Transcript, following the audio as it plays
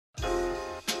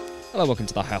Hello, welcome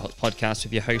to the High Hot Podcast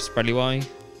with your host, Bradley Y.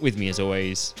 With me, as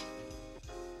always,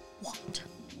 What?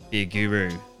 the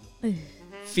Guru,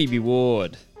 Phoebe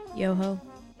Ward. Yo ho.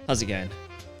 How's it going?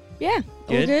 Yeah,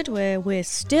 all Good? good. We're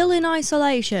still in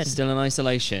isolation. Still in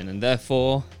isolation, and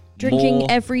therefore Drinking more,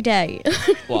 every day.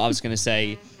 well, I was going to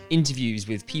say, interviews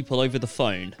with people over the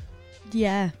phone.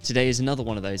 Yeah. Today is another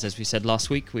one of those. As we said last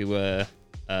week, we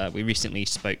recently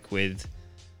spoke with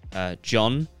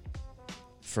John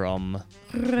from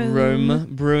Rome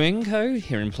Brewing Co.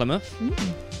 here in Plymouth.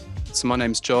 So my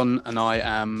name's John, and I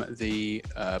am the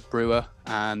brewer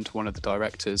and one of the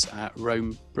directors at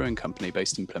Rome Brewing Company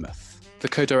based in Plymouth. The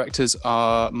co-directors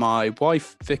are my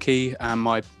wife, Vicky, and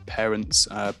my parents,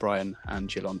 Brian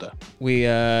and Yolanda. We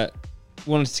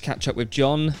wanted to catch up with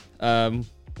John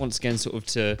once again, sort of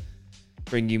to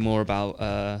bring you more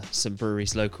about some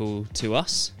breweries local to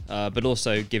us, but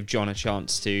also give John a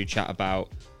chance to chat about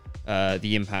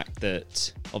the impact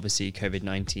that obviously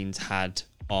COVID-19's had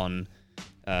on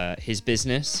his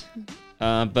business.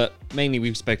 But mainly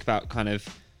we spoke about kind of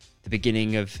the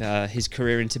beginning of his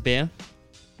career into beer,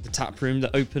 the tap room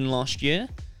that opened last year,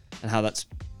 and how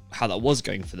that was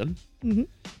going for them.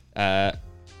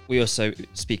 We also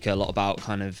speak a lot about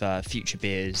kind of future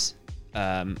beers,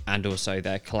 and also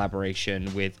their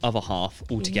collaboration with Other Half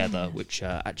Altogether, which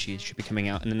actually should be coming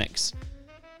out in the next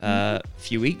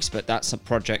few weeks. But that's a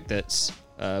project that's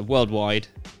worldwide,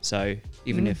 so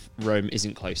even if Rome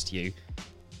isn't close to you,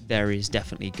 there is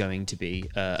definitely going to be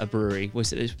a brewery.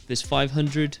 There's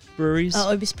 500 breweries?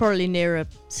 Oh, it's probably nearer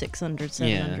 600,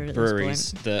 700 at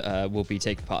breweries this point. that will be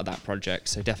taking part of that project.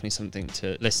 So definitely something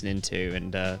to listen into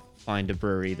and find a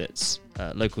brewery that's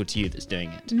local to you that's doing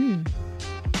it.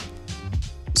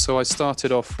 So I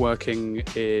started off working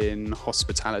in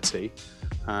hospitality,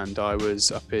 and I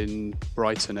was up in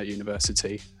Brighton at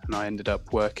university, and I ended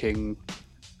up working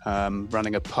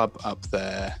running a pub up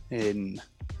there in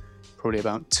probably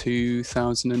about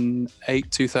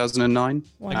 2008, 2009.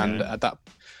 Wow. And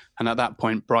at that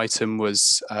point, Brighton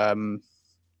was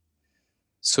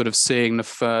sort of seeing the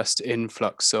first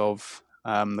influx of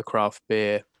the craft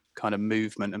beer kind of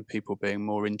movement and people being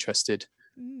more interested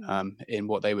in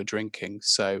what they were drinking.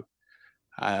 So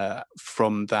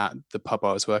from that, the pub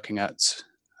I was working at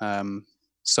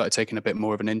started taking a bit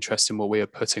more of an interest in what we were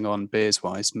putting on beers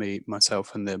wise.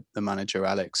 Myself and the manager,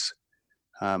 Alex,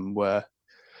 we're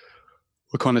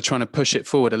kind of trying to push it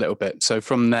forward a little bit. So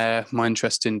from there, my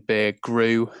interest in beer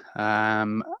grew,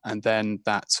 and then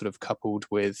that sort of coupled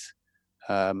with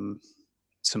some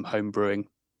home brewing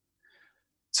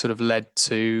sort of led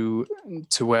to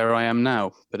where I am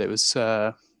now. But it was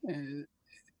kind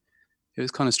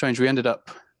of strange. We ended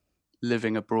up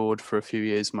living abroad for a few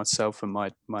years, myself and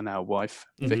my now wife,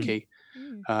 Vicky.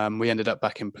 We ended up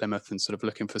back in Plymouth and sort of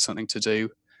looking for something to do.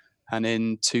 And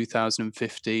in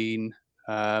 2015,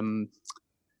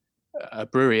 a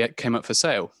brewery came up for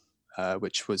sale,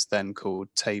 which was then called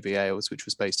Tavy Ales, which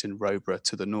was based in Roborough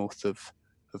to the north of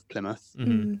Plymouth.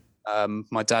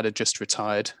 My dad had just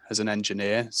retired as an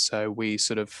engineer, so we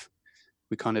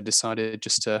kind of decided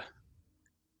just to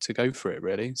go for it,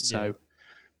 really. So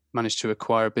managed to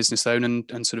acquire a business loan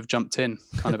and sort of jumped in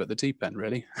kind of at the deep end,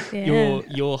 really.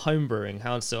 Your home brewing,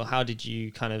 how did you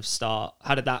kind of start?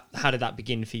 How did that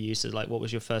begin for you? So like, what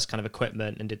was your first kind of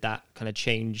equipment, and did that kind of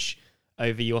change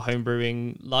over your home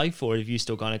brewing life, or have you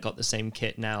still kind of got the same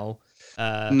kit now?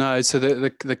 No, so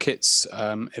the kit's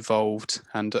evolved,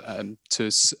 and to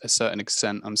a certain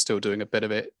extent, I'm still doing a bit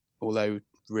of it, although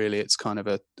really it's kind of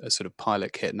a sort of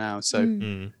pilot kit now.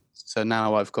 So so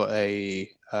now I've got a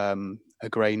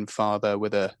grain father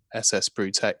with a SS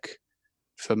Brewtech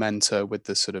fermenter with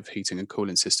the sort of heating and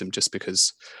cooling system, just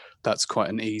because that's quite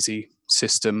an easy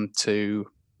system to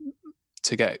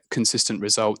get consistent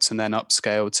results and then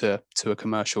upscale to a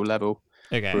commercial level.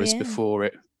 Okay. Whereas before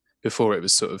it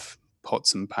was sort of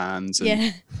pots and pans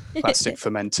and plastic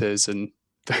fermenters and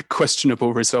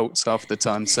questionable results half the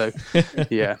time. So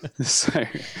yeah,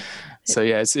 so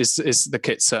yeah, it's the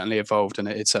kit's certainly evolved, and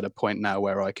it's at a point now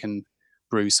where I can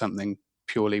brew something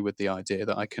purely with the idea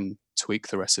that I can tweak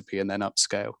the recipe and then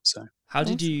upscale. So how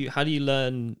do you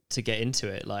learn to get into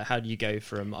it? Like, how do you go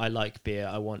from I like beer,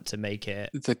 I want to make it?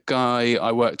 The guy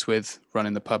I worked with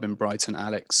running the pub in Brighton,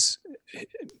 Alex,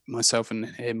 myself and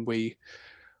him, we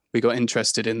got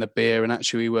interested in the beer, and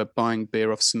actually we were buying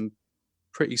beer off some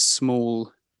pretty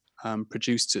small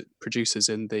producers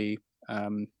in the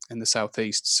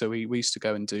southeast. So we used to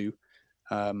go and do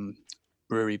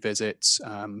brewery visits,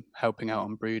 helping out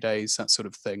on brew days, that sort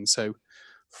of thing. So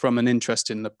from an interest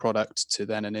in the product to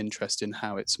then an interest in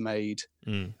how it's made,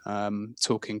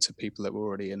 talking to people that were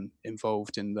already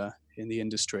involved in the in the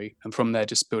industry, and from there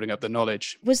just building up the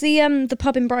knowledge. Was the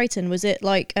pub in Brighton, was it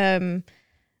like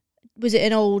was it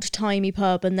an old timey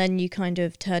pub, and then you kind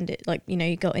of turned it, like, you know,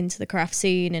 you got into the craft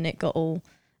scene and it got all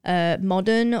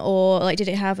modern, or like did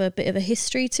it have a bit of a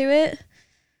history to it?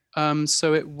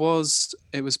 So it was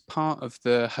part of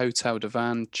the Hotel de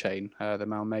Van chain, the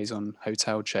Malmaison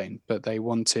hotel chain, but they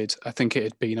wanted, I think it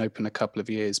had been open a couple of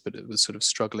years, but it was sort of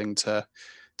struggling to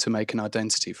make an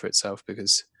identity for itself,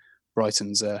 because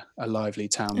Brighton's a lively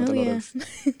town with a lot of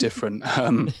different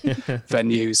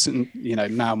venues, and, you know,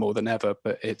 now more than ever.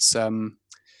 But it's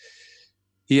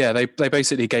they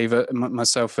basically gave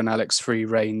myself and Alex free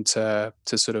rein to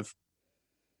sort of,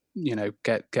 you know,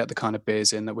 get the kind of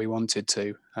beers in that we wanted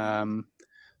to.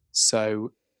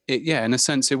 So it, in a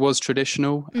sense, it was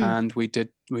traditional, and we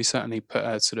certainly put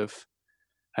a sort of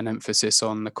an emphasis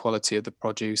on the quality of the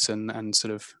produce, and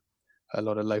sort of a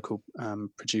lot of local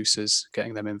producers,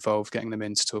 getting them involved, getting them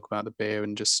in to talk about the beer,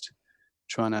 and just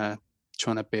trying to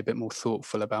be a bit more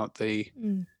thoughtful about the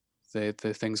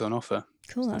things on offer.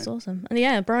 Cool, that's awesome.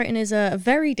 And Brighton is a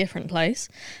very different place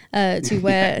to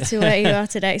where you are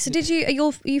today. So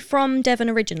are you from Devon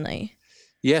originally?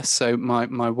 Yes, so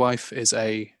my wife is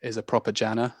a proper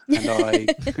Janner, and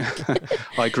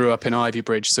I grew up in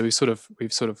Ivybridge, so we've sort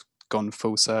of gone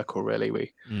full circle, really.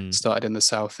 We started in the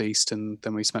southeast, and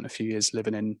then we spent a few years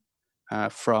living in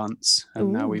France,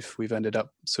 and now we've ended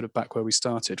up sort of back where we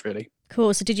started, really.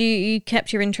 Cool. So did you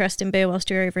kept your interest in beer whilst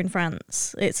you're over in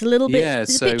France? It's a little bit a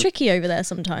bit tricky over there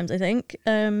sometimes, I think.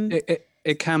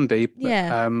 It can be.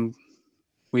 But,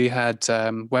 we had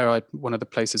one of the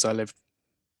places I lived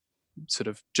sort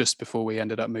of just before we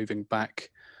ended up moving back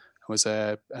was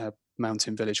a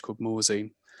mountain village called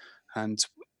Morzine, and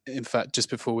in fact, just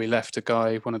before we left,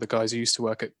 one of the guys who used to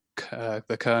work at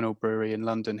the Colonel Brewery in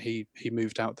London, he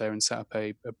moved out there and set up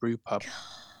a brew pub,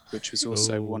 which was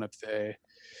also one of the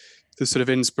sort of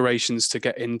inspirations to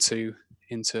get into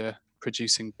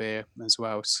producing beer as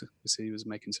well. So he was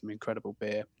making some incredible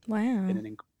beer. Wow.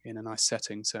 In a nice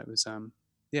setting. So it was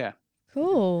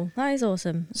Cool. That is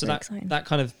awesome. So exciting. That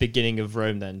kind of beginning of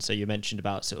Rome then, so you mentioned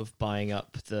about sort of buying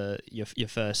up your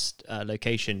first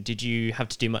location. Did you have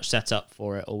to do much setup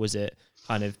for it, or was it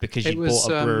kind of because you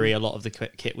bought a brewery, a lot of the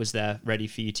kit was there ready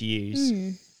for you to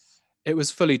use? It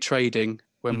was fully trading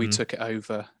when we took it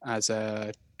over as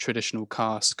a traditional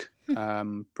cask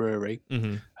brewery,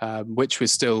 which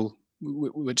still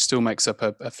makes up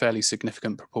a fairly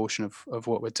significant proportion of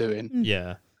what we're doing.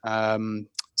 Yeah.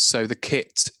 So the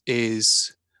kit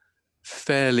is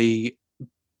fairly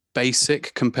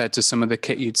basic compared to some of the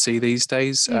kit you'd see these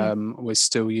days. We're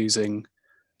still using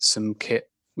some kit.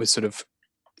 I've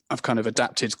kind of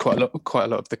adapted quite a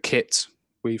lot of the kit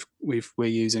we're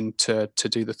using to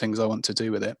do the things I want to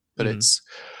do with it. But it's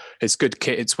good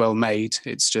kit. It's well made.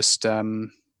 It's just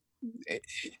it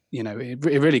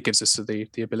really gives us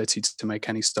the ability to make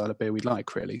any style of beer we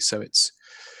like, really. So it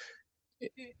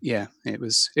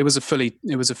was a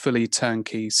fully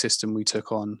turnkey system we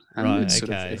took on, and it's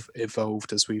sort of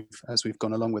evolved as we've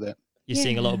gone along with it. You're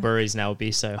seeing a lot of breweries now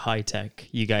be so high tech.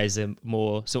 You guys are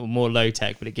more low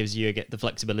tech, but it gives you the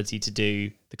flexibility to do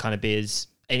the kind of beers,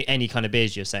 any kind of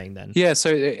beers you're saying then. Yeah,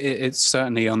 so it's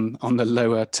certainly on the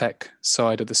lower tech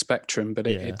side of the spectrum, but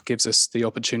it gives us the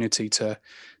opportunity to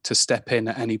step in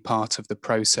at any part of the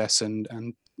process and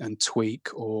tweak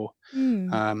or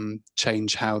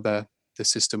change how the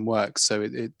system works. So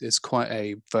it's quite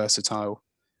a versatile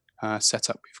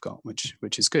setup we've got,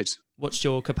 which is good. What's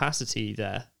your capacity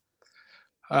there?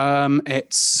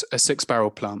 It's a 6-barrel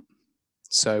plant,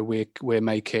 so we were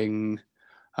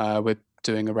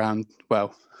doing around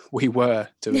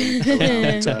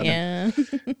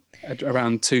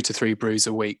around 2 to 3 brews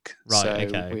a week.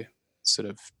 Right. So we're sort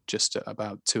of just at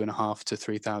about 2.5 to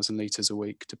 3,000 litres a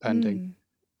week, depending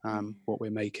what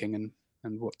we're making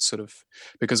and what sort of,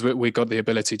 because we got the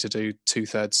ability to do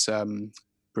 2/3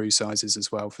 brew sizes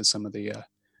as well for some of the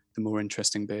more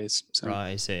interesting beers. So.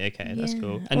 Right, I see. Okay, that's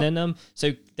cool. And then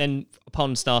so then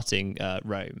upon starting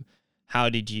Rome, how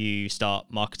did you start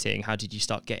marketing? How did you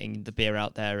start getting the beer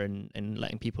out there and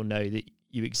letting people know that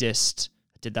you exist?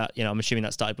 Did that, I'm assuming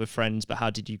that started with friends, but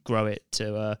how did you grow it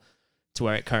to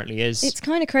where it currently is? It's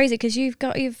kind of crazy because you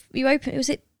opened, was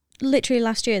it literally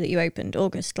last year that you opened,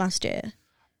 August last year?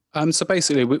 So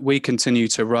basically, we continue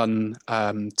to run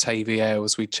Tavy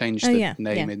Ales. We changed the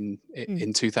name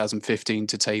in 2015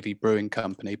 to Tavy Brewing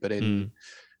Company, but in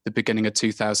the beginning of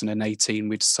 2018,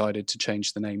 we decided to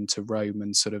change the name to Rome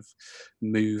and sort of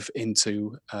move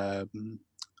into a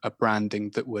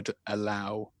branding that would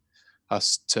allow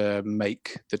us to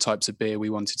make the types of beer we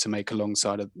wanted to make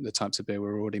alongside of the types of beer we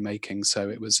were already making. So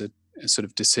it was sort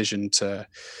of decision to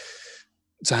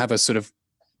have a sort of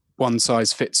one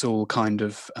size fits all kind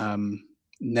of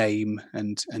name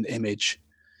and image.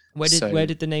 Where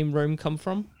did the name Roam come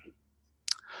from?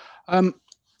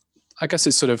 I guess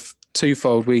it's sort of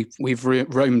twofold. We've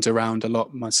roamed around a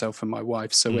lot, myself and my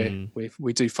wife, so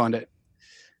we do find it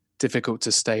difficult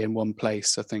to stay in one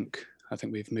place. I think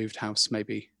we've moved house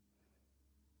maybe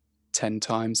 10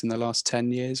 times in the last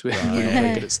 10 years. We're not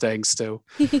very good at staying still.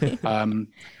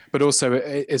 But also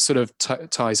it sort of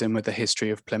ties in with the history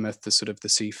of Plymouth, the sort of the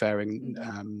seafaring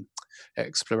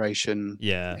exploration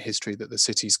history that the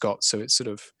city's got. So it's sort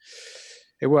of,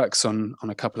 it works on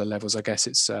a couple of levels. I guess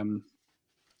it's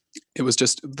it was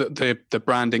just the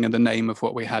branding and the name of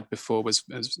what we had before was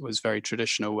very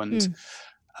traditional, and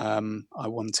I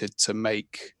wanted to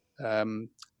make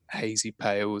hazy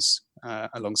pales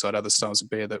alongside other styles of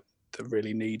beer that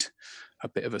really need a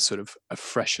bit of a sort of a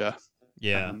fresher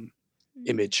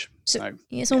image. So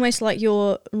it's almost like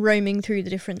you're roaming through the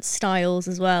different styles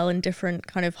as well, and different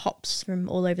kind of hops from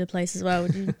all over the place as well.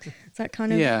 Does that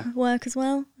kind of work as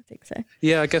well? I think so.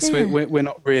 Yeah, I guess we're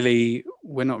not really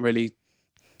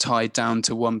tied down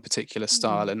to one particular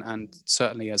style, and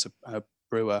certainly as a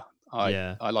brewer,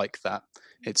 I like that.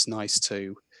 It's nice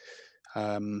to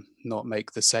not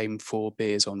make the same 4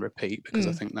 beers on repeat, because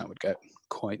I think that would get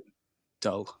quite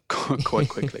dull quite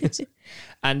quickly.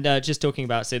 And just talking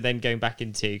about, so then going back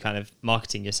into kind of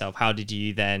marketing yourself, how did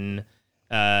you then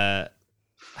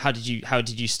how did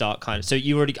you start kind of, so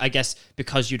you already, I guess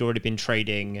because you'd already been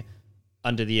trading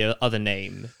under the other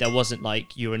name, there wasn't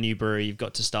like, you're a new brewery, you've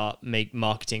got to start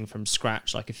marketing from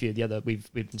scratch like a few of the other,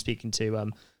 we've been speaking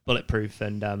to Bulletproof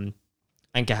and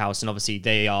Anchor House, and obviously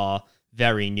they are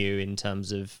very new in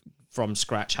terms of from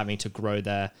scratch having to grow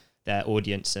their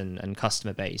audience and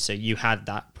customer base. So you had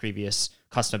that previous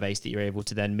customer base that you're able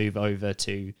to then move over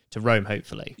to Roam,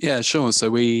 hopefully. Yeah, sure. So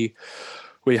we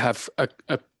have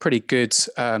a pretty good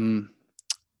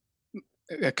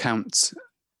accounts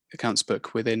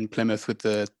book within Plymouth with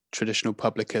the traditional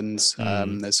publicans.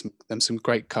 There's some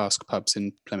great cask pubs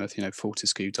in Plymouth,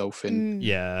 Fortescue, Dolphin,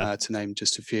 to name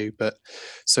just a few. But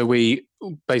so we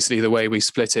basically, the way we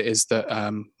split it is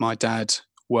that my dad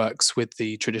works with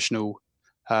the traditional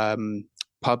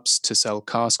pubs to sell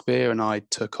cask beer, and I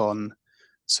took on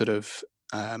sort of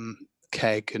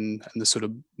keg and the sort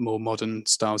of more modern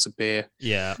styles of beer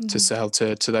to sell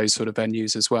to those sort of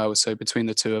venues as well. So between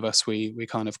the two of us, we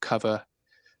kind of cover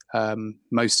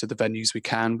most of the venues we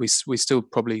can. We still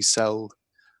probably sell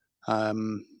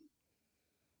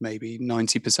maybe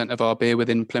 90% of our beer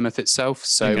within Plymouth itself.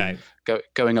 So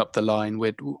going up the line,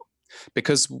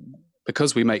 because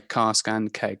we make cask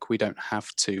and keg, we don't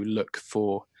have to look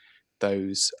for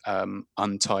those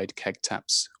untied keg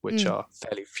taps, which are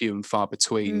fairly few and far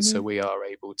between. So we are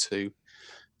able to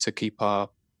keep our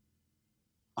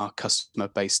customer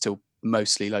base still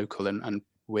mostly local, and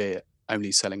we're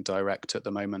only selling direct at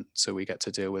the moment. So we get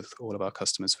to deal with all of our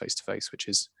customers face to face, which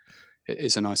is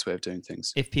a nice way of doing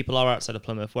things. If people are outside of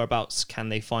Plymouth, whereabouts can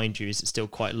they find you? Is it still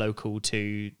quite local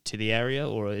to the area,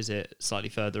 or is it slightly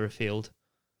further afield?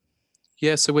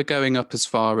 Yeah, so we're going up as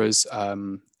far as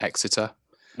Exeter,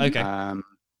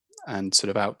 and sort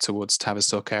of out towards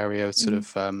Tavistock area, sort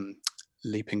of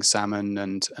Leaping Salmon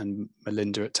and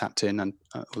Melinda at Tapped In, and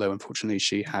although unfortunately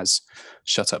she has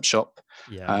shut up shop.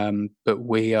 But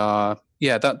we are,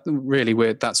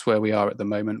 that's where we are at the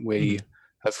moment. We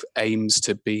have aims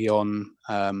to be on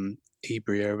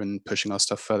Ibria and pushing our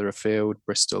stuff further afield.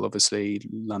 Bristol, obviously,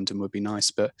 London would be nice,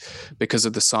 but because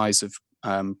of the size of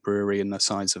brewery and the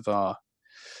size of our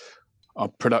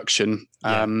production,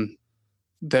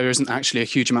 there isn't actually a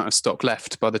huge amount of stock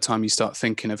left by the time you start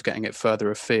thinking of getting it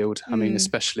further afield. I mean,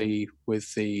 especially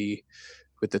with the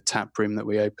tap room that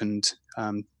we opened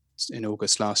in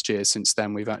August last year. Since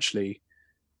then, we've actually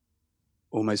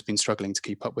almost been struggling to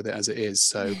keep up with it as it is.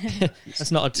 So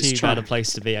that's not too bad a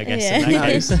place to be, I guess. In that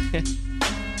case.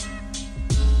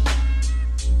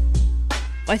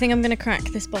 I think I'm going to crack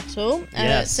this bottle.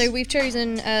 So we've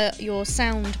chosen your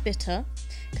Sound Bitter,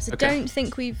 because I don't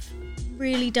think we've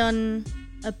really done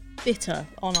a bitter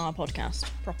on our podcast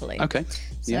properly. Okay.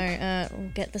 So we'll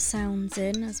get the sounds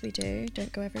in as we do.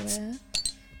 Don't go everywhere.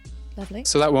 Lovely.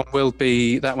 So that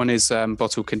one is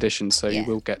bottle conditioned, so you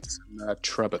will get some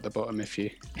trub at the bottom if you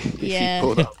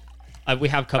pour that. We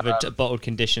have covered bottled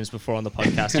conditions before on the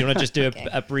podcast. Do you want to just do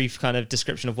a brief kind of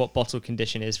description of what bottle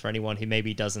condition is for anyone who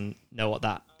maybe doesn't know what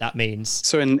that means?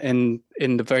 So in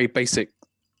the very basic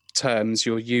terms,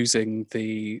 you're using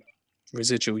the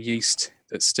residual yeast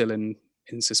that's still in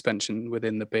in suspension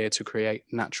within the beer to create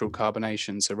natural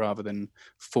carbonation. So rather than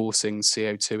forcing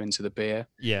CO2 into the beer,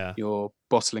 you're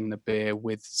bottling the beer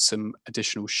with some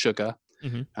additional sugar,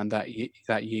 and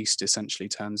that yeast essentially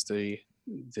turns the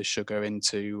sugar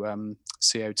into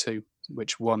CO2,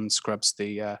 which one scrubs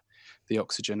the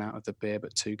oxygen out of the beer,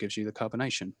 but two gives you the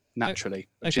carbonation naturally,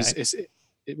 which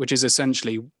is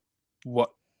essentially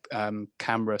what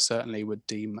CAMRA certainly would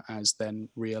deem as then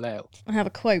real ale. I have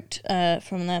a quote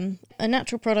from them. A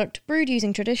natural product brewed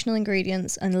using traditional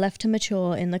ingredients and left to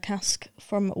mature in the cask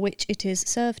from which it is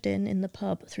served in the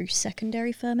pub through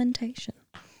secondary fermentation.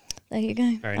 There you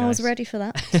go. Very I was nice. ready for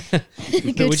that.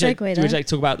 Good segue there. Would you like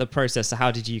to talk about the process? So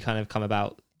how did you kind of come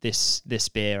about this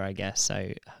beer, I guess?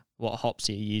 So what hops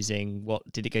are you using? What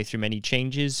did it go through many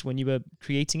changes when you were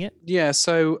creating it? Yeah,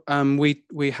 so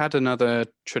we had another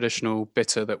traditional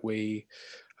bitter that we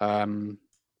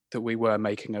were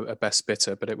making a best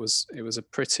bitter, but it was a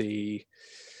pretty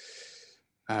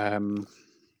I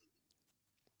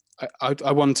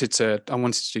wanted to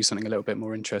do something a little bit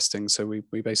more interesting, so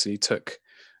we basically took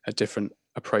a different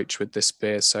approach with this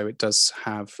beer. So it does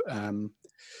have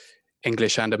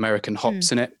English and American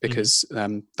hops in it, because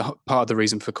part of the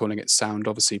reason for calling it Sound,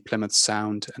 obviously Plymouth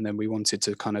Sound, and then we wanted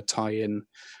to kind of tie in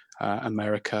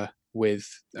America with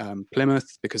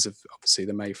Plymouth because of obviously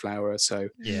the Mayflower. So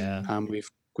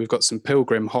we've got some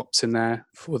Pilgrim hops in there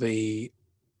for the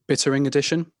bittering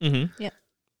edition.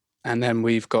 And then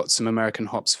we've got some American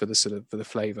hops for the for the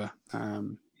flavor.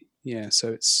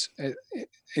 So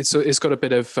it's got a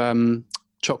bit of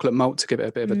chocolate malt to give it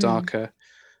a bit of a darker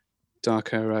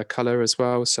color as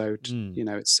well. So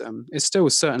it's still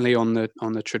certainly on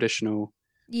the traditional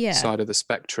side of the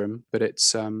spectrum, but it's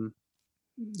something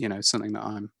that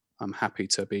I'm happy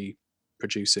to be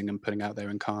producing and putting out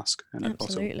there in cask and a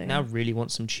bottle. Now I really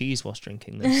want some cheese whilst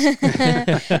drinking this.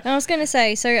 I was going to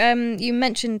say, so you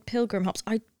mentioned Pilgrim hops.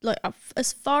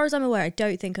 As far as I'm aware, I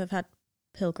don't think I've had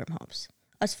Pilgrim hops.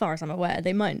 As far as I'm aware,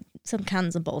 they might. Some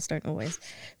cans and bottles don't always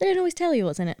tell you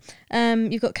what's in it.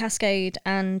 You've got Cascade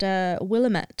and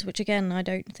Willamette, which again I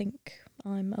don't think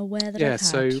I'm aware that I've had.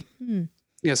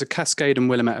 So Cascade and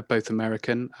Willamette are both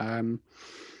American.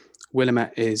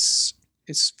 Willamette is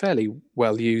fairly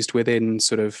well used within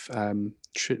sort of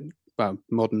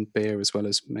modern beer as well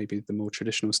as maybe the more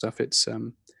traditional stuff.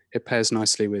 It pairs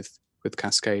nicely with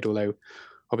Cascade, although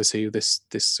obviously this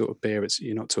sort of beer,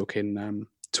 you're not talking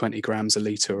 20 grams a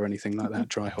litre or anything like that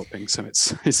dry hopping, so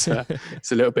it's a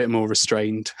little bit more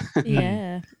restrained.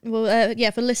 Well,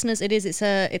 for listeners,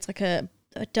 it's like a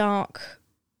dark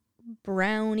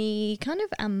browny kind of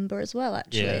amber as well,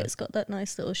 actually. It's got that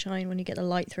nice little shine when you get the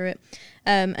light through it,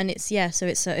 and it's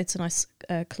a nice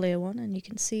clear one, and you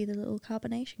can see the little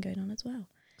carbonation going on as well.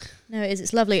 No, it is.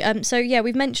 It's lovely.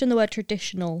 We've mentioned the word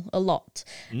traditional a lot,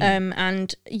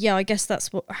 and I guess that's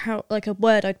a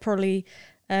word I'd probably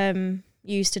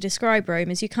use to describe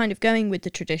Rome is you're kind of going with the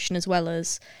tradition as well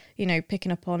as,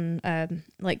 picking up on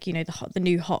the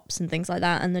new hops and things like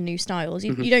that and the new styles.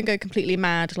 You don't go completely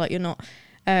mad, like you're not,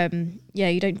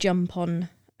 you don't jump on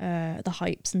the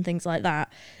hypes and things like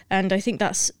that. And I think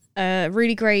that's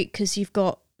really great because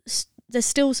there's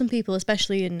still some people,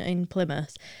 especially in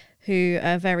Plymouth, who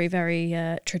are very,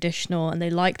 very traditional and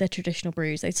they like their traditional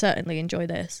brews. They certainly enjoy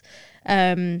this.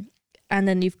 And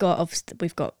then we've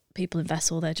got people in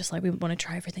Vessel, they're just like, we want to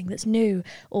try everything that's new,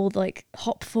 or like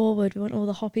hop forward, we want all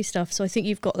the hoppy stuff. So I think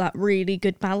you've got that really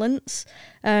good balance.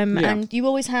 And you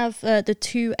always have the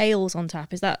two ales on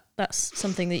tap. That's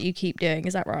something that you keep doing,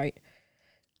 is that right?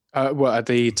 At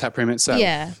the tap room itself?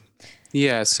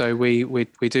 Yeah, so we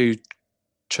do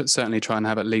certainly try and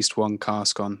have at least one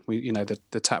cask on.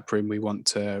 The tap room, we want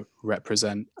to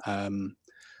represent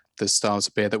the styles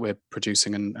of beer that we're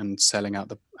producing and selling out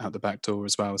the back door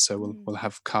as well. So we'll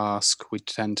have cask. We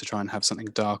tend to try and have something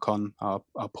dark on our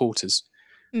porters,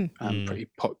 pretty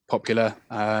popular.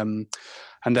 And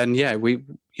then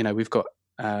we've got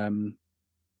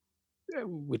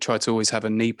we try to always have a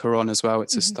Nipa on as well.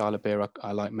 It's a style of beer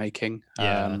I like making.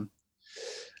 And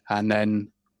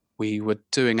then we were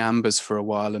doing ambers for a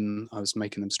while, and I was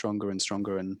making them stronger and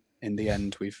stronger. And in the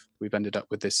end, we've ended up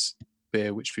with this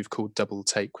beer which we've called Double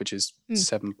Take, which is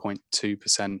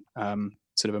 7.2%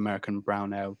 sort of American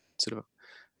brown ale, sort of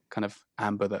kind of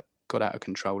amber that got out of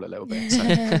control a little bit. So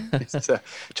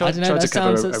I don't know,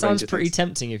 that sounds pretty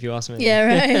tempting if you ask me. Yeah,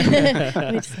 right.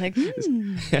 We're just like,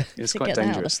 it's quite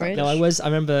dangerous. No, I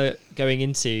remember going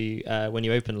into when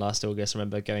you opened last August, I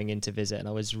remember going in to visit, and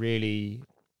I was really,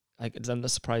 I'm not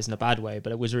surprised in a bad way,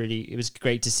 but it was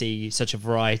great to see such a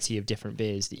variety of different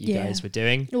beers that you guys were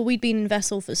doing. Well, we'd been in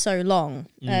Vessel for so long,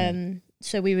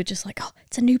 so we were just like, oh,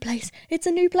 it's a new place.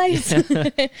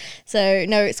 So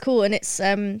no, it's cool. And it's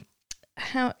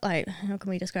how can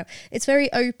we describe? It's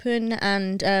very open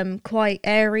and quite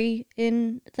airy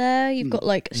in there. You've got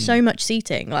like so much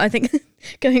seating. Like, I think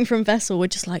going from Vessel, we're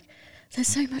just like, there's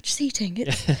so much seating.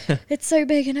 It's so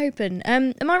big and open.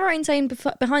 Am I right in saying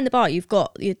behind the bar you've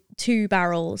got your 2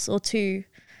 barrels or 2?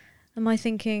 Am I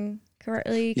thinking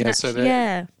correctly?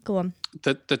 Go on.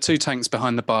 The 2 tanks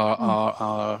behind the bar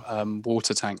are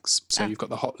water tanks. So you've got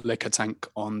the hot liquor tank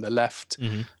on the left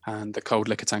and the cold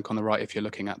liquor tank on the right if you're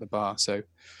looking at the bar. So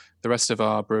the rest of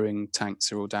our brewing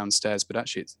tanks are all downstairs, but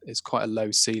actually it's quite a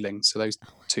low ceiling. So those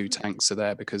 2 tanks are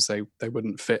there because they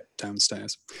wouldn't fit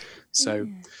downstairs. So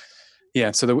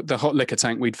so the hot liquor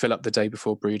tank we'd fill up the day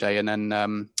before brew day and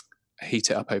then heat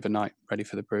it up overnight, ready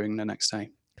for the brewing the next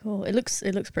day. Cool. It looks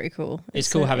pretty cool.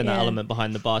 It's cool having that element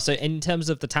behind the bar. So in terms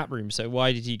of the tap room, so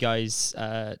why did you guys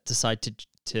decide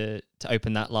to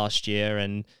open that last year,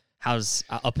 and how's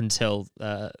up until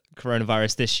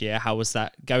coronavirus this year? How was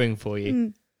that going for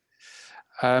you?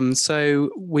 So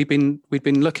we've been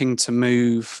looking to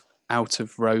move out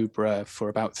of Rowborough for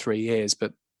about 3 years,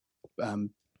 but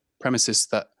premises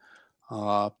that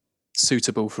are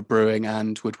suitable for brewing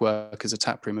and would work as a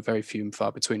tap room are very few and far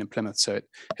between in Plymouth. So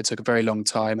it took a very long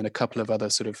time and a couple of other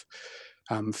sort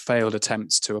of failed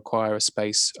attempts to acquire a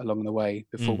space along the way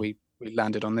before we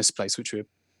landed on this place, which we were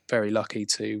very lucky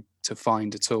to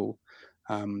find at all.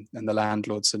 And the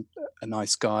landlord's a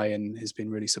nice guy and has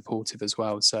been really supportive as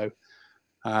well. So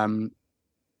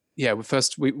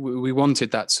first we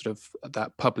wanted that sort of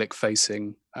that public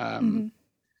facing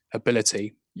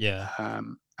ability.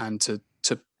 And to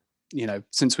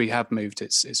since we have moved,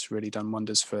 it's really done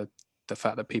wonders for the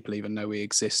fact that people even know we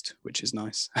exist, which is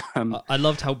nice. I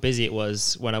loved how busy it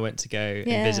was when I went to go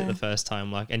and visit the first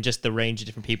time, and just the range of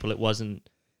different people.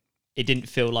 It didn't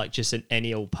feel like just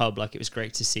any old pub. Like, it was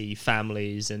great to see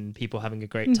families and people having a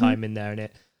great time in there, and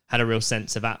it had a real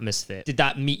sense of atmosphere. Did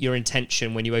that meet your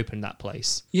intention when you opened that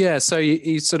place? Yeah, so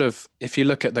you sort of, if you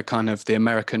look at the kind of the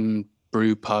American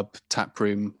brew pub tap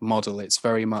room model, it's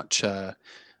very much a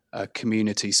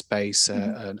community space,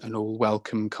 an all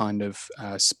welcome kind of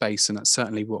space, and that's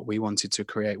certainly what we wanted to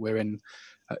create. We're in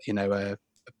a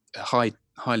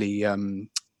highly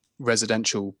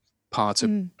residential part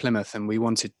of Plymouth, and we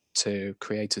wanted to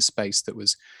create a space that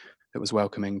was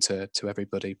welcoming to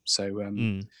everybody. So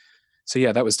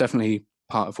that was definitely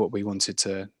part of what we wanted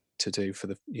to do for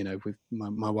the, with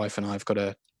my wife and I have got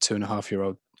a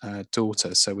 2.5-year-old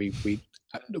daughter, so we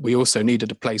also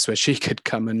needed a place where she could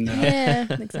come and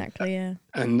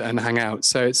and hang out.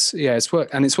 So it's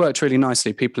worked, and it's worked really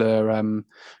nicely. People are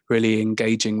really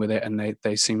engaging with it, and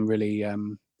they seem really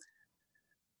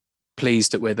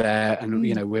pleased that we're there, and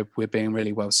we're being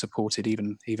really well supported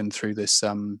even through this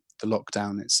the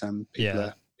lockdown. It's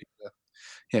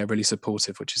people are really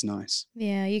supportive, which is nice.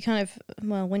 Yeah, you kind of,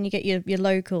 when you get your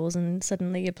locals and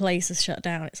suddenly your place is shut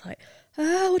down, it's like,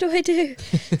 what do I do?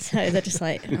 So they're just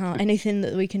like, anything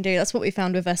that we can do. That's what we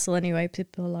found with Vessel anyway.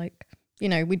 People are like,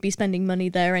 we'd be spending money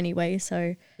there anyway,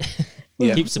 so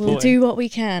we'll do what we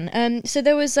can. So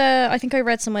there was, I think I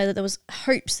read somewhere that there was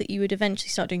hopes that you would eventually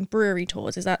start doing brewery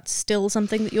tours. Is that still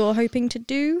something that you're hoping to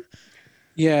do?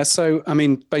 Yeah, so I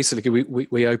mean, basically,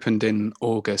 we opened in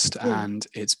August, and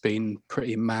it's been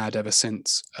pretty mad ever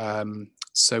since.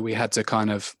 So we had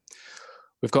to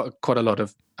we've got quite a lot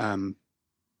of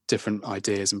different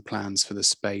ideas and plans for the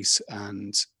space,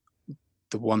 and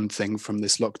the one thing from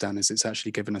this lockdown is it's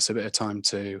actually given us a bit of time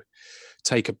to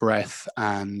take a breath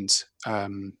and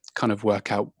kind of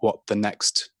work out what the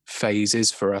next phase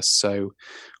is for us. So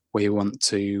we want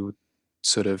to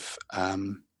sort of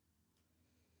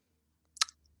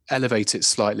elevate it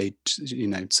slightly,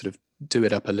 sort of do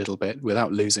it up a little bit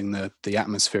without losing the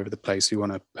atmosphere of the place. We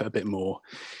want to put a bit more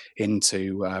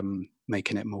into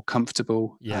making it more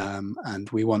comfortable, and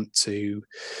we want to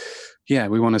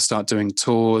start doing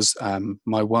tours.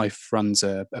 My wife runs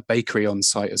a bakery on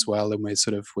site as well, and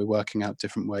we're working out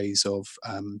different ways of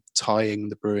tying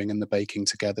the brewing and the baking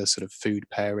together, sort of food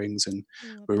pairings, and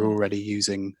we're already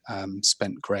using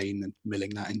spent grain and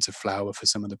milling that into flour for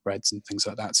some of the breads and things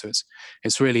like that. So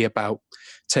it's really about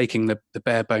taking the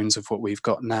bare bones of what we've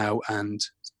got now and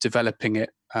developing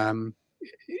it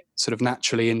sort of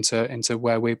naturally into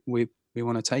where we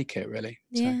want to take it, really.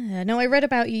 Yeah. No, I read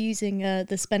about you using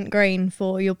the spent grain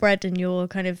for your bread and your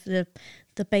kind of the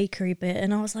bakery bit,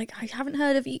 and I was like, I haven't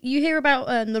heard of. You hear about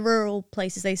the rural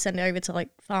places, they send it over to like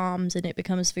farms and it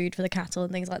becomes food for the cattle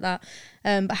and things like that.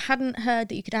 But I hadn't heard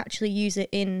that you could actually use it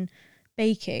in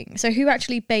baking. So who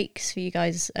actually bakes for you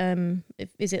guys?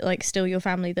 Is it like still your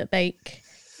family that bake?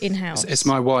 in house? It's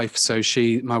my wife. So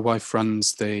my wife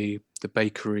runs the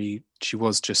bakery. She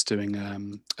was just doing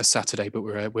a Saturday, but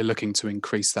we're looking to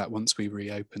increase that once we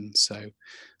reopen. So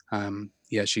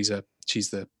yeah, she's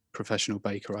the professional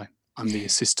baker. I'm the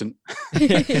assistant.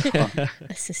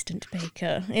 Assistant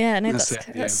baker. Yeah, no,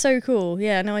 that's so cool.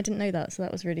 Yeah, no, I didn't know that. So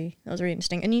that was really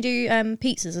interesting. And you do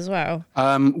pizzas as well?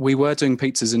 We were doing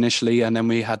pizzas initially, and then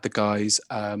we had the guys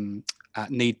at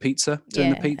Need Pizza doing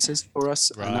the pizzas for us.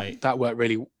 Right. And that worked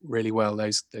really, really well.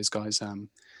 Those guys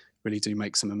really do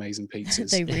make some amazing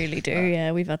pizzas. They really do.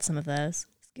 Yeah, we've had some of theirs.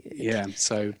 Yeah,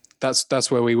 so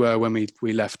that's where we were when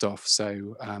we left off.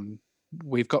 So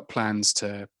we've got plans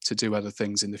to do other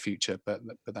things in the future, but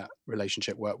that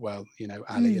relationship worked well. You know,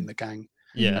 Ali and the gang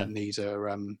at Need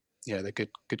are they're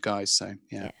good guys. So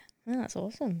yeah. Oh, that's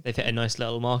awesome. They've hit a nice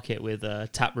little market with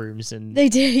tap rooms and they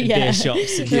do, and beer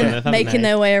shops and making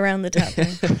their way around the tap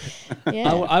room.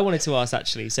 Yeah. I wanted to ask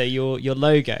actually. So your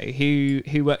logo,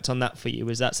 who worked on that for you?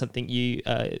 Was that something you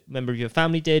member of your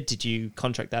family did? Did you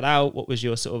contract that out? What was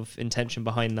your sort of intention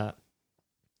behind that?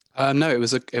 No, it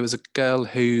was a girl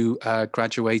who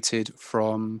graduated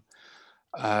from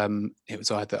it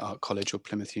was either Art College or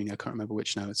Plymouth Uni. I can't remember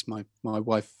which now. It's my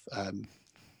wife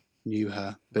knew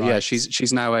her, but yeah,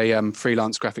 she's now a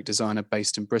freelance graphic designer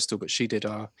based in Bristol. But she did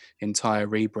our entire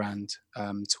rebrand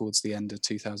towards the end of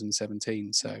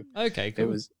 2017. So okay, cool. It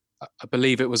was, I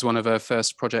believe, it was one of her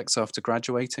first projects after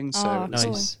graduating. So nice.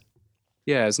 Cool.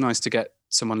 Yeah, it's nice to get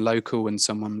someone local and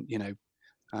someone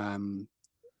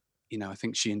I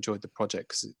think she enjoyed the project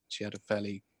because she had a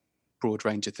fairly broad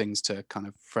range of things to kind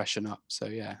of freshen up. So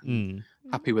yeah,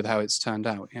 happy with how it's turned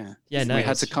out. Yeah. Yeah, no, we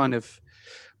had to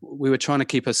we were trying to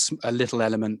keep a little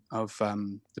element of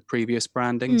the previous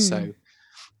branding. So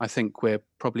I think we're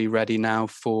probably ready now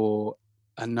for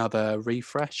another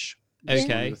refresh. Okay.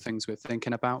 One of the things we're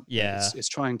thinking about. Yeah. It's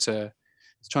trying to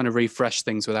refresh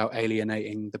things without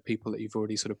alienating the people that you've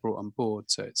already sort of brought on board.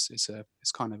 So it's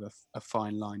kind of a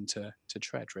fine line to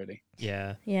tread, really.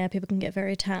 Yeah. Yeah, people can get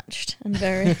very attached and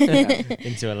very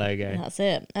into a logo. That's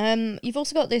it. You've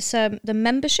also got this the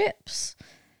memberships.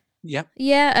 Yeah.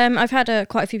 Yeah. I've had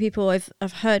quite a few people.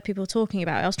 I've heard people talking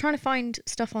about it. I was trying to find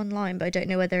stuff online, but I don't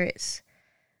know I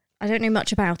don't know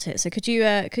much about it. So could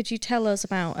you tell us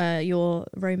about your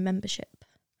Rome membership?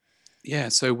 Yeah,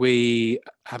 so we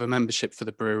have a membership for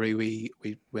the brewery.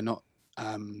 We're not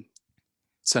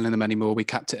selling them anymore. We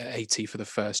capped it at 80 for the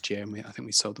first year, and I think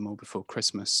we sold them all before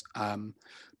Christmas.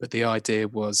 But the idea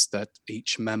was that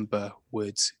each member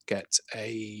would get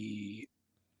a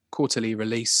quarterly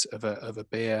release of a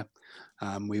beer.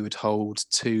 We would hold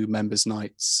 2 members'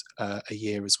 nights a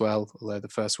year as well, although the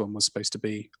first one was supposed to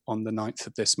be on the 9th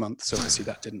of this month, so obviously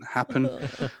that didn't happen.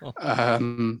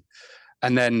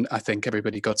 And then I think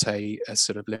everybody got a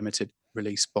sort of limited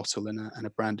release bottle and a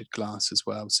branded glass as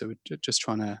well. So we're just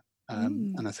trying to,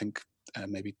 and I think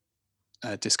maybe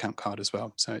a discount card as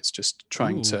well. So it's just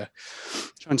trying to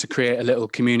create a little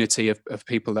community of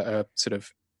people that are sort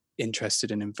of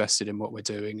interested and invested in what we're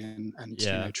doing, and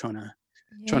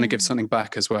trying to give something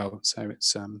back as well. So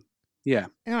it's yeah.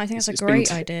 No, I think that's a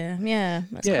great idea. Yeah,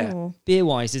 that's cool. Beer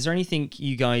wise, is there anything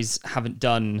you guys haven't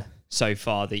done so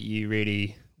far that you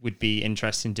really would be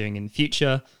interested in doing in the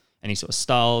future? Any sort of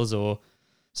styles or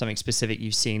something specific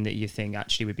you've seen that you think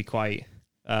actually would be quite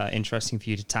interesting for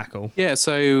you to tackle? Yeah,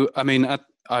 so I mean,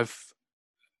 I've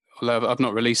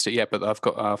not released it yet, but I've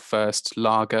got our first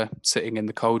lager sitting in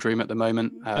the cold room at the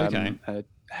moment. A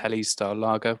Helles style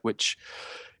lager, which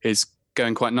is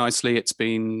going quite nicely. It's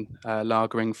been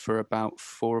lagering for about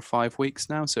 4 or 5 weeks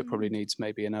now, so it probably needs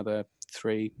maybe another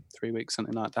 3 weeks,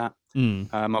 something like that.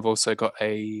 I've also got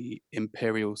a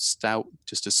Imperial Stout,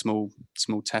 just a small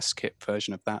test kit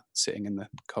version of that sitting in the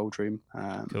cold room.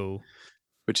 Cool.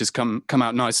 Which has come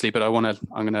out nicely, but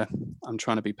I'm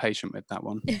trying to be patient with that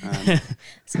one.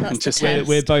 So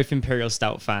we're both Imperial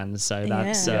Stout fans, so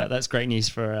that's great news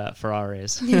for our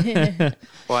ears.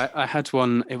 Well, I had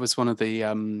one. It was one of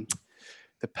the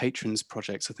patrons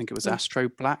projects. I think it was Astro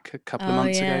Black a couple of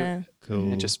months ago.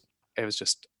 Cool. It was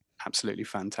just absolutely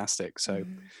fantastic. So,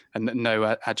 and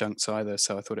no adjuncts either.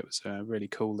 So I thought it was really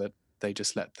cool that they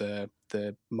just let the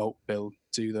malt bill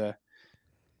do the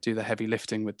heavy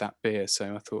lifting with that beer.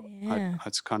 So I thought I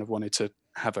kind of wanted to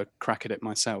have a crack at it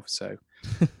myself. So,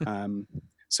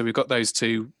 so we've got those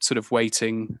 2 sort of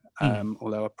waiting.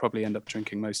 Although I'll probably end up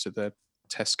drinking most of the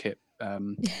test kit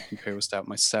Imperial Stout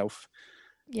myself.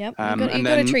 Yep, you've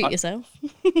got to treat yourself.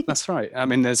 That's right. I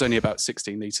mean, there's only about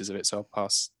 16 litres of it, so I'll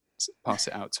pass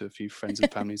it out to a few friends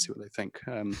and family and see what they think.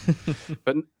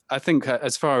 But I think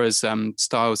as far as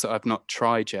styles that I've not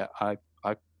tried yet, I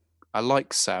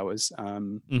like sours.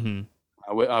 I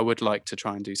I would like to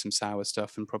try and do some sour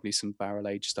stuff and probably some barrel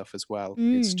aged stuff as well.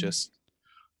 It's just,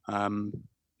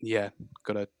 yeah,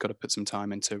 gotta put some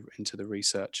time into the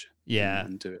research.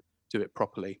 And do it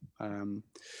properly.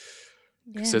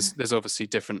 Because there's obviously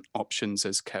different options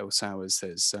as kettle sours.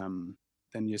 There's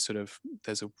then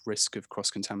there's a risk of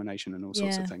cross contamination and all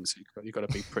sorts of things. So you've got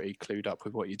to be pretty clued up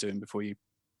with what you're doing before you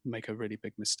make a really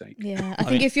big mistake. Yeah, I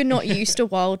think if you're not used to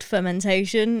wild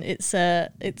fermentation, it's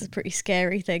a pretty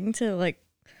scary thing to like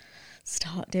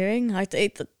start doing. I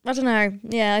don't know.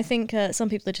 Yeah, I think some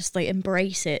people are just like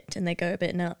embrace it and they go a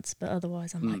bit nuts, but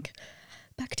otherwise I'm like,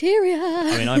 bacteria.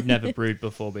 I mean, I've never brewed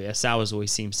before, but sours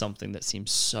always seems something that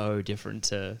seems so different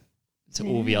to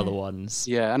all the other ones.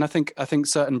 Yeah, and I think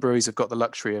certain breweries have got the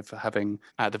luxury of having,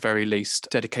 at the very least,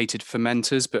 dedicated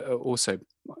fermenters, but also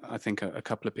I think a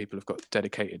couple of people have got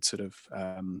dedicated sort of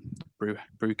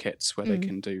brew kits where they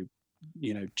can do,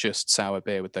 just sour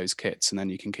beer with those kits, and then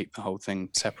you can keep the whole thing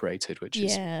separated, which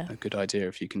is a good idea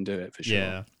if you can do it, for sure.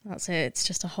 Yeah, that's it. It's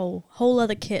just a whole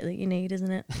other kit that you need,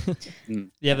 isn't it?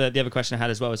 The other question I had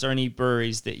as well, is there any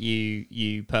breweries that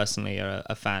you personally are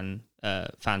a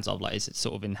fans of? Like, is it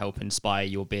sort of in help inspire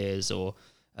your beers, or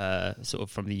sort of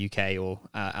from the UK or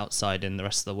outside in the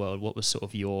rest of the world? What was sort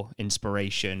of your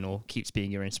inspiration, or keeps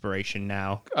being your inspiration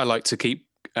now? I like to keep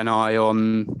an eye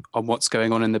on what's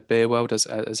going on in the beer world,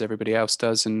 as everybody else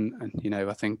does, and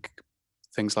I think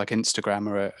things like Instagram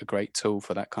are a great tool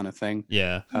for that kind of thing.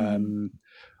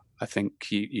 I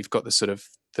think you've got the sort of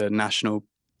the national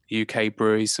UK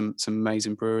breweries, some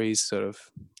amazing breweries. Sort of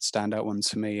standout ones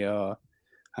for me are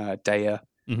Deya.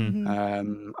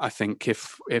 I think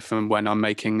if and when I'm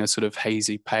making a sort of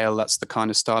hazy pale, that's the kind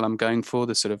of style I'm going for,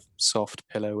 the sort of soft,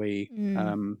 pillowy,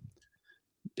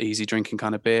 easy drinking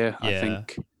kind of beer.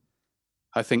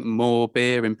 I think More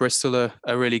Beer in Bristol are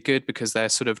really good, because they're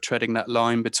sort of treading that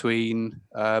line between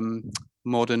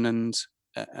modern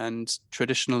and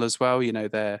traditional as well.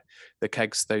 The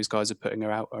kegs those guys are putting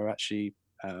out are actually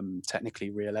technically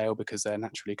real ale, because they're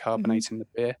naturally carbonating the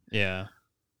beer.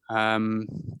 And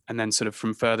then sort of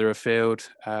from further afield,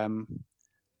 I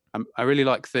really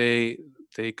like the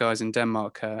guys in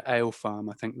Denmark, Ale Farm.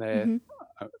 I think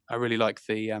I really like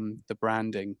the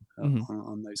branding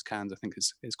on those cans. I think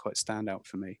is quite standout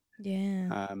for me.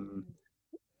 Yeah.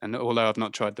 And although I've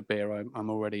not tried the beer, I'm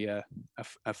already a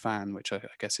fan, which I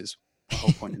guess is the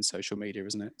whole point in social media,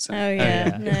 isn't it? So, no,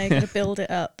 you got to build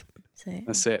it up. So.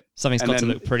 That's it. Something's got to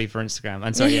look pretty for Instagram.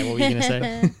 And sorry, what were you going to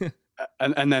say?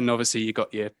 And then obviously you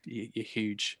got your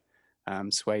huge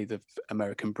swathe of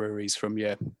American breweries, from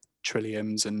your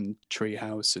Trilliums and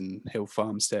Treehouse and Hill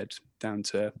Farmstead down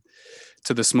to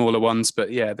the smaller ones.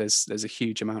 But yeah, there's a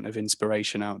huge amount of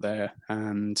inspiration out there,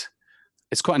 and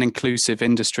it's quite an inclusive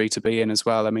industry to be in as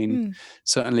well. I mean,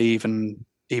 certainly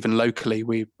even locally,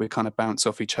 we kind of bounce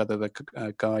off each other.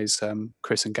 The guys,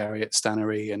 Chris and Gary at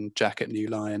Stannery and Jack at New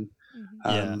Lion,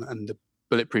 and the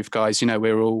Bulletproof guys.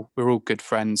 We're all good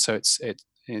friends, so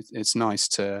it's nice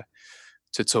to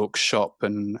talk shop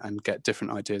and get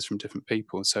different ideas from different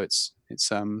people. So it's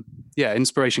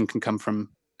inspiration can come from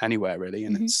anywhere really,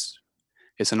 and it's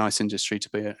a nice industry to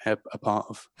be a part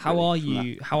of. How are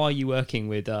you working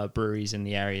with breweries in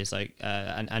the areas, like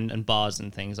and bars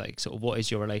and things, like sort of what is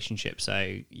your relationship?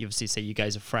 So you obviously say you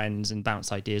guys are friends and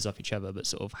bounce ideas off each other, but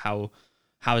sort of how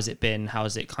has it been? How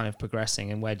is it kind of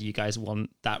progressing, and where do you guys want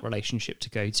that relationship to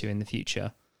go to in the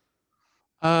future?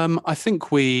 I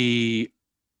think we've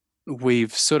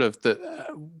sort of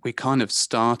we kind of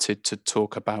started to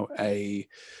talk about a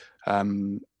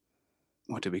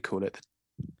what do we call it?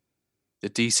 The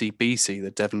DCBC,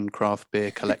 the Devon Craft Beer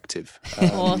Collective.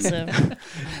 Awesome.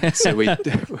 So we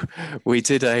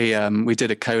did a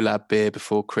collab beer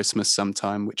before Christmas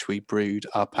sometime, which we brewed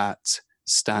up at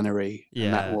Stannery.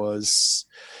 And that was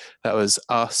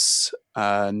us,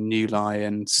 New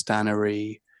Lion,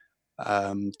 Stannery,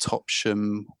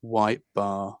 Topsham, White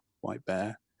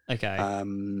Bear. Okay.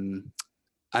 And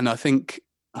I think,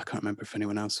 I can't remember if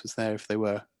anyone else was there. If they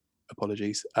were,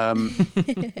 apologies.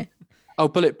 Oh,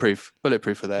 Bulletproof were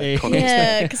there.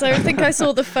 Yeah, because I think I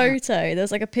saw the photo. There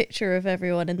was like a picture of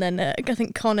everyone, and then I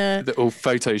think Connor. All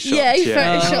photoshopped. Yeah, he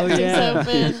photoshopped himself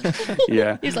in.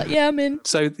 Yeah. He was like, "Yeah, I'm in."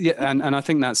 So yeah, and I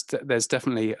think there's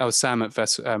definitely. Oh, Sam at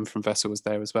from Vessel was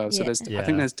there as well. So I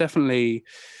think there's definitely,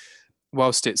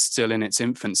 whilst it's still in its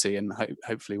infancy, and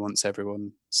hopefully once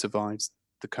everyone survives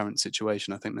the current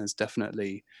situation, I think there's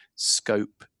definitely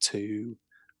scope to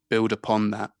build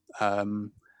upon that.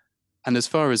 And as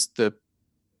far as the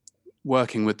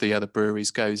working with the other breweries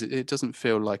goes, it doesn't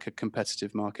feel like a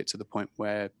competitive market to the point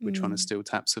where we're trying to steal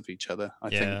taps of each other.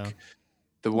 I think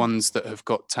the ones that have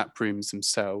got tap rooms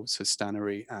themselves, so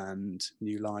Stannery and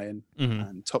New Lion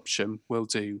and Topsham, will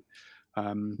do.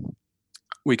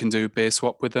 We can do beer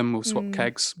swap with them. We'll swap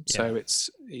kegs. So it's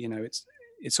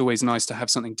always nice to have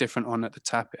something different on at the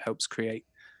tap. It helps create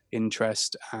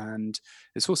interest, and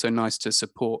it's also nice to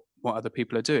support what other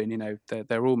people are doing.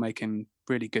 They're all making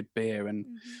really good beer, and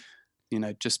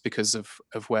just because of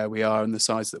where we are and the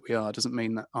size that we are doesn't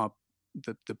mean that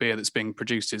the beer that's being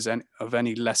produced is of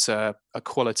any lesser a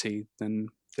quality than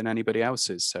anybody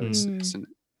else's. So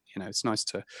it's nice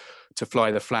to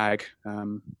fly the flag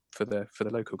for the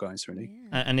local guys, really.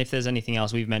 And if there's anything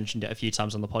else, we've mentioned it a few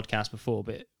times on the podcast before,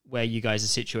 but where you guys are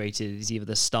situated is either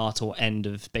the start or end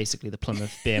of basically the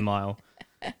Plymouth Beer Mile.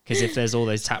 Because if there's all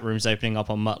those tap rooms opening up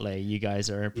on Mutley, you guys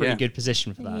are in a pretty good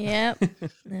position for that. Yep.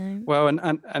 No. Well, and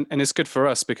it's good for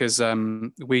us because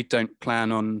we don't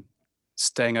plan on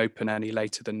staying open any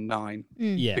later than 9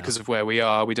 because of where we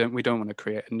are. We don't want to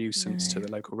create a nuisance to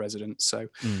the local residents. So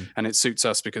and it suits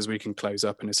us because we can close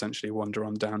up and essentially wander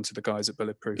on down to the guys at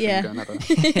Bulletproof and go and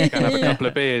have a couple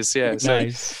of beers. So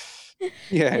Nice.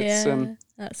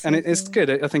 it's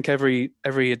good. I think every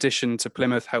addition to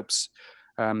Plymouth helps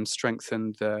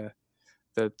strengthen the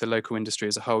local industry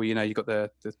as a whole. You've got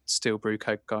the Steel Brew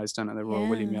guys down at the Royal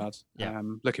William Yard.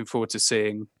 Looking forward to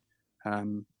seeing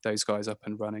those guys up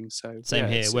and running. So same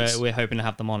here. We're hoping to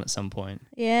have them on at some point.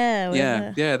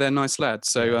 They're nice lads.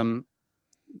 So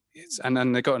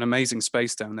and they've got an amazing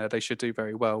space down there. They should do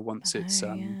very well once it's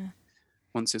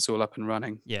all up and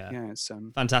running. It's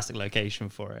fantastic location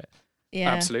for it.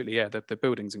 Yeah, absolutely. The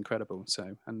building's incredible.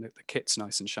 So, and the kit's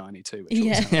nice and shiny too. Which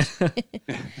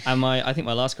And I think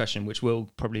my last question, which will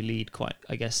probably lead quite,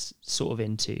 I guess, sort of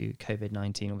into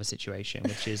COVID-19 of a situation,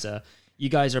 which is you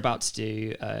guys are about to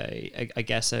do, I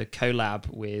guess, a collab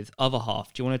with Other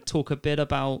Half. Do you want to talk a bit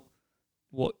about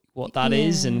what that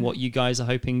is and what you guys are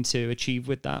hoping to achieve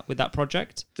with that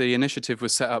project? The initiative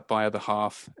was set up by Other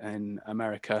Half in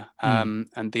America,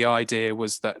 and the idea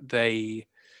was that they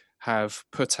have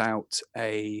put out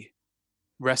a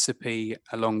recipe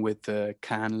along with the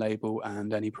can label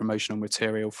and any promotional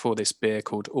material for this beer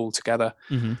called All Together.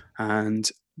 And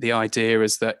the idea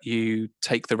is that you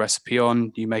take the recipe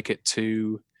on, you make it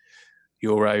to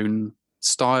your own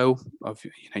style of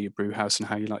your brew house and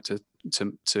how you like to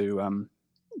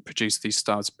produce these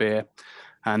styles of beer,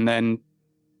 and then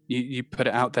you put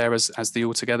it out there as the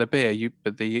All Together beer.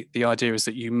 But the idea is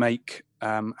that you make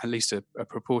at least a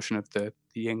proportion of the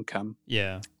income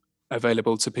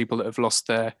available to people that have lost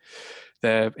their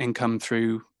income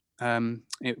through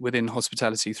within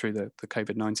hospitality through the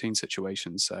COVID-19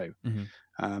 situation. So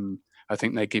I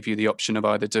think they give you the option of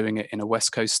either doing it in a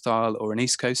West Coast style or an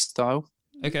East Coast style.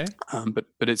 Okay.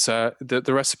 But it's the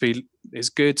recipe is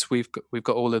good. We've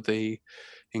got all of the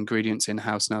ingredients in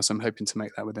house now, so I'm hoping to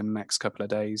make that within the next couple of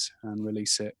days and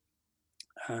release it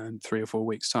in 3 or 4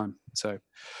 weeks time. So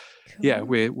cool.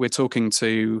 We're talking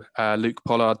to Luke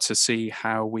Pollard to see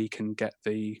how we can get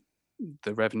the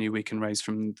revenue we can raise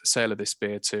from the sale of this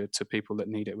beer to people that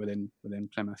need it within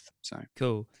Plymouth. So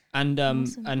cool. And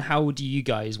awesome. And how do you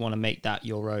guys want to make that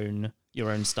your own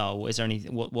style? Is there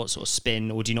anything, what sort of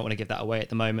spin, or do you not want to give that away at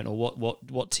the moment, or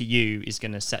what to you is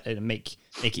going to set it and make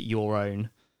it your own?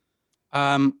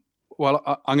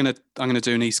 Well, I'm gonna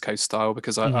do an East Coast style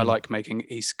because I like making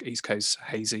East Coast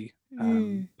hazy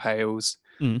pales.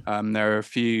 There are a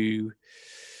few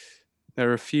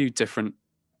different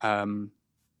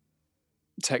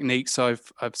techniques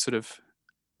I've sort of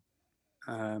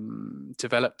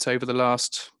developed over the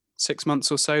last 6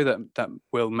 months or so that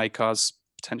will make ours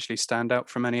potentially stand out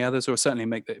from any others, or certainly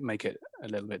make it a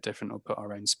little bit different, or put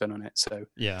our own spin on it. So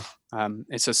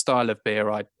it's a style of beer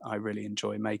I really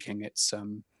enjoy making.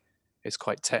 It's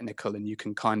quite technical, and you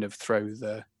can kind of throw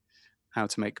the how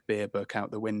to make beer book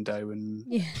out the window, and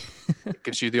it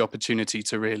gives you the opportunity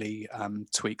to really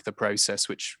tweak the process,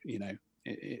 which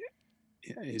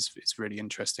it's really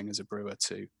interesting as a brewer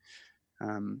too.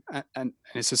 And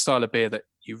it's a style of beer that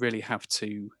you really have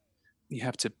to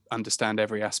understand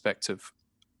every aspect of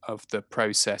the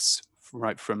process,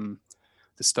 right from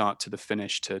the start to the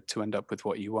finish, to end up with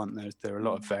what you want. There are a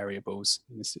lot of variables.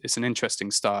 It's an interesting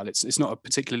style. It's not a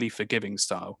particularly forgiving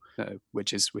style,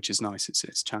 which is nice.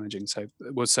 It's challenging. So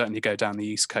we'll certainly go down the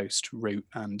East Coast route,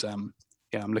 and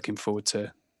I'm looking forward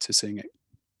to seeing it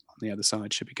on the other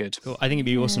side. Should be good. Cool. I think it'd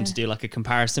be awesome to do like a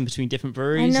comparison between different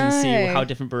breweries and see how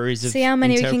different breweries have see how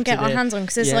many we can get our it. hands on,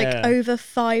 because there's like over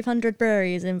 500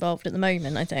 breweries involved at the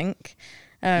moment, I think.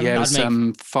 It was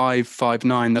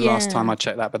 559 the last time I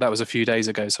checked that, but that was a few days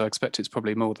ago, so I expect it's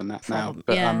probably more than that now.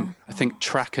 But I think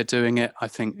Track are doing it. I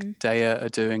think Daya are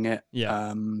doing it.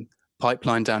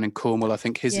 pipeline down in Cornwall. I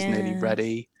think his is nearly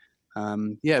ready.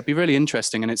 It'd be really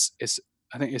interesting, and it's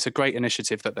I think it's a great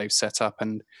initiative that they've set up,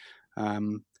 and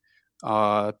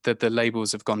the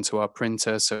labels have gone to our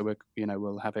printer, so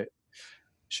we'll have it.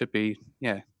 Should be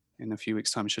in a few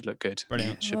weeks' time. It should look good.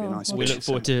 Brilliant. It should be nice. We look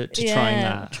forward to trying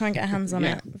that. Try and get our hands on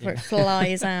it before it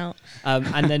flies out.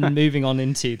 And then moving on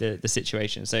into the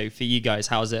situation. So for you guys,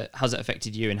 how's it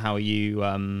affected you, and how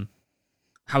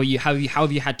have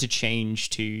you had to change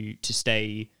to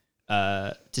stay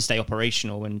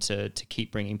operational and to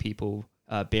keep bringing people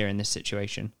beer in this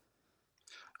situation?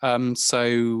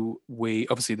 So we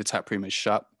obviously, the tap room is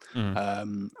shut.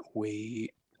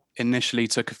 We initially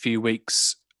took a few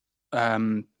weeks.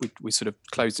 We sort of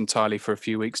closed entirely for a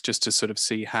few weeks just to sort of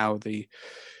see how the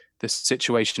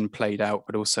situation played out,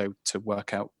 but also to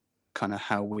work out kind of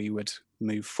how we would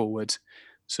move forward,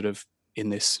 sort of in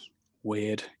this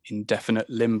weird indefinite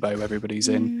limbo everybody's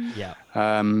in.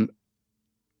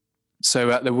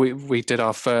 So we did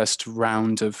our first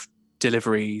round of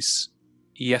deliveries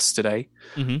yesterday.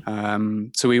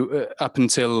 So we up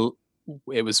until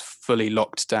it was fully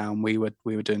locked down, we were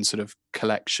doing sort of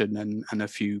collection and a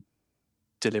few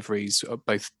deliveries of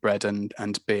both bread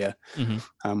and beer.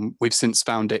 We've since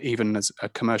found it, even as a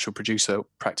commercial producer,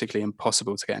 practically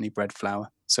impossible to get any bread flour.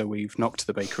 So we've knocked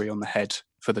the bakery on the head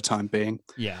for the time being.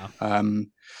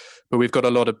 But we've got a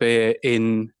lot of beer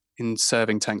in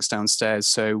serving tanks downstairs,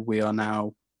 so we are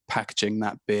now packaging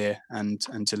that beer and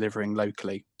delivering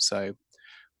locally. So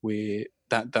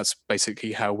that's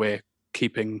basically how we're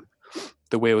keeping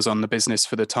the wheels on the business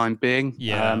for the time being.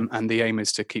 And the aim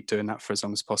is to keep doing that for as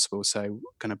long as possible. So we're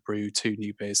going to brew 2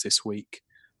 new beers this week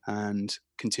and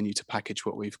continue to package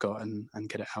what we've got and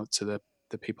get it out to the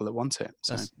people that want it.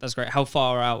 So that's great. How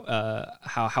far out?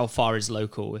 How far is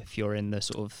local if you're in the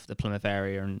sort of the Plymouth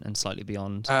area and slightly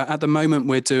beyond? At the moment,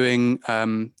 we're doing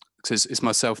because it's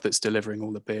myself that's delivering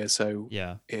all the beer. So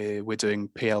we're doing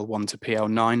PL1 to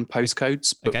PL9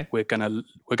 postcodes, but we're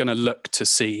gonna look to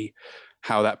see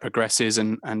how that progresses,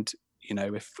 and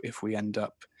if we end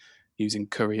up using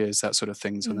couriers, that sort of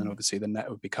things, and then obviously the net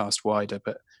would be cast wider.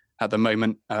 But at the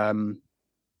moment, PL1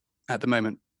 to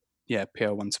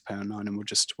PL9, and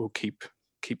we'll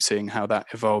keep seeing how that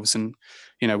evolves. And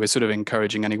we're sort of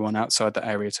encouraging anyone outside the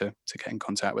area to get in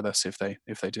contact with us if they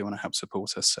do want to help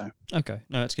support us. So no,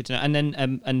 that's good to know. And then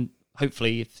and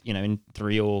hopefully, if in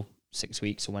 3 or 6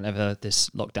 weeks or whenever this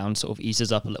lockdown sort of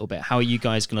eases up a little bit, how are you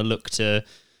guys going to look to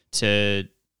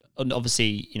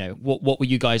obviously what will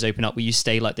you guys open up? Will you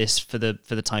stay like this for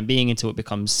the time being until it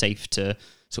becomes safe to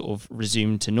sort of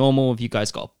resume to normal? Have you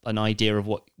guys got an idea of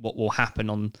what will happen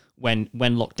on when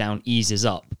lockdown eases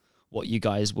up, what you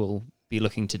guys will be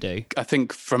looking to do? I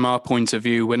think from our point of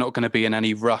view, we're not going to be in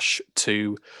any rush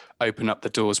to open up the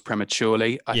doors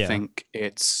prematurely. I think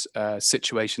it's a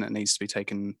situation that needs to be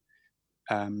taken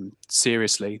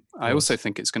seriously. I also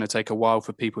think it's going to take a while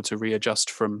for people to readjust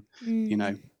from,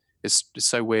 it's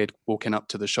so weird walking up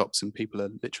to the shops and people are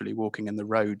literally walking in the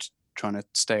road trying to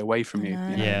stay away from you.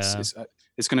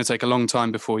 It's going to take a long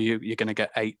time before you're going to get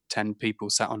 8-10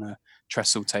 people sat on a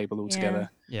trestle table all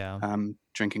together,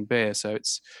 drinking beer. So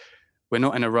we're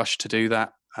not in a rush to do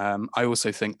that. I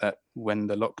also think that when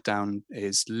the lockdown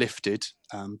is lifted,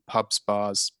 pubs,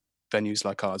 bars, venues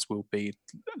like ours will be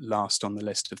last on the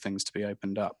list of things to be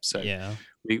opened up. So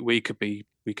we could be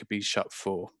shut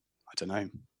for, I don't know,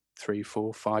 3,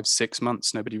 4, 5, 6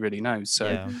 months. Nobody really knows.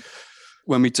 So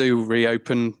when we do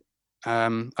reopen,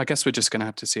 I guess we're just going to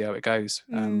have to see how it goes.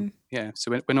 So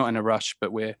we're not in a rush,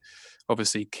 but we're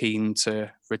obviously keen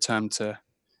to return to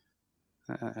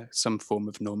some form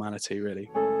of normality,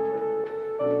 really.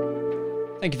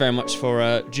 Thank you very much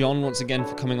for John once again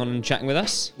for coming on and chatting with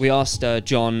us. We asked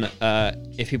John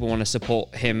if people want to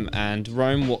support him and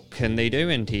Rome, what can they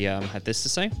do? And he had this to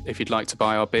say. If you'd like to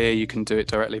buy our beer, you can do it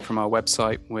directly from our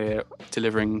website. We're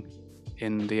delivering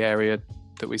in the area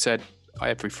that we said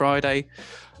every Friday.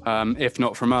 If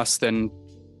not from us, then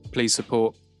please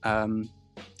support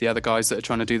the other guys that are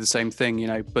trying to do the same thing.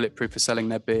 Bulletproof are selling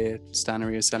their beer,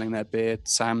 Stannery is selling their beer,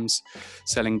 Sam's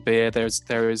selling beer. There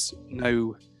is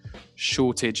no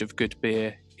shortage of good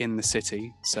beer in the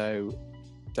city, so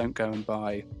don't go and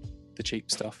buy the cheap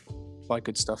stuff. Buy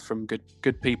good stuff from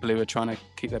good people who are trying to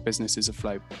keep their businesses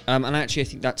afloat. And actually, I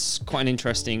think that's quite an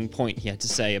interesting point he had to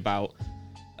say about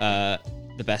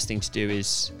the best thing to do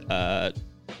is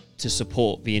to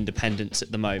support the independents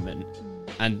at the moment.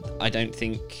 And I don't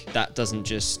think that doesn't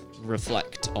just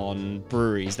reflect on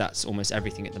breweries. That's almost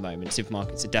everything at the moment.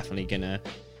 Supermarkets are definitely going to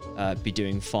be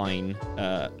doing fine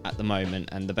at the moment,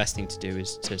 and the best thing to do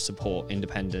is to support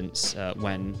independents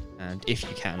when and if you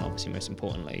can, obviously, most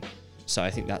importantly. So I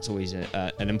think that's always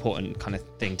an important kind of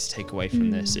thing to take away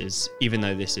from this is, even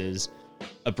though this is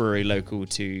a brewery local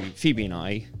to Phoebe and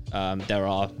I, there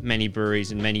are many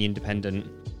breweries and many independent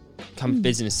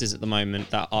businesses at the moment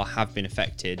that have been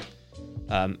affected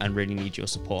and really need your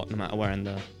support no matter where in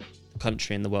the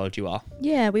country and the world you are.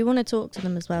 Yeah, we want to talk to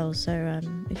them as well. So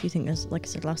if you think there's, like I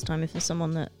said last time, if there's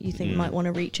someone that you think might want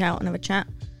to reach out and have a chat,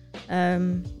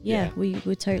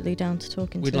 we're totally down to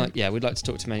talking we'd like to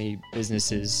talk to many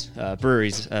businesses,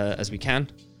 breweries as we can.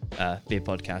 Be a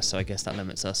podcast, so I guess that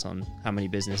limits us on how many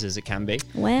businesses it can be.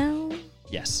 Well,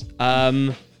 yes.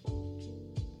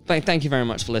 Thank you very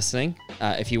much for listening.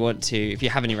 If you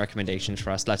have any recommendations for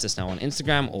us, let us know on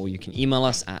Instagram, or you can email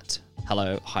us at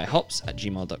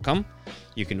hellohighhops@gmail.com.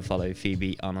 You can follow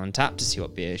Phoebe on Untappd to see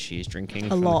what beer she's drinking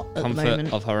from the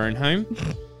comfort of her own home.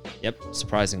 Yep,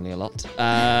 surprisingly a lot.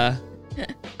 So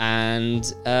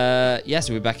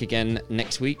we're back again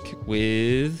next week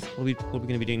with what are we going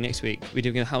to be doing next week? We're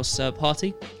doing a house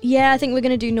party. Yeah, I think we're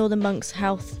going to do Northern Monk's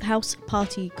house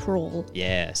party crawl.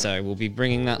 Yeah, so we'll be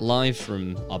bringing that live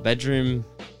from our bedroom,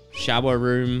 shower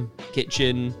room,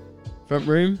 kitchen, front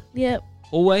room. Yep.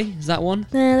 Hallway, is that one?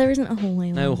 No, there isn't a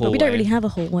hallway. No hallway. But we don't really have a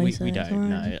hallway. We don't. Right.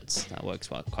 No, that works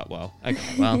quite well.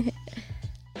 Okay, well,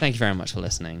 thank you very much for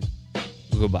listening.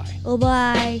 Goodbye.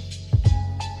 Bye.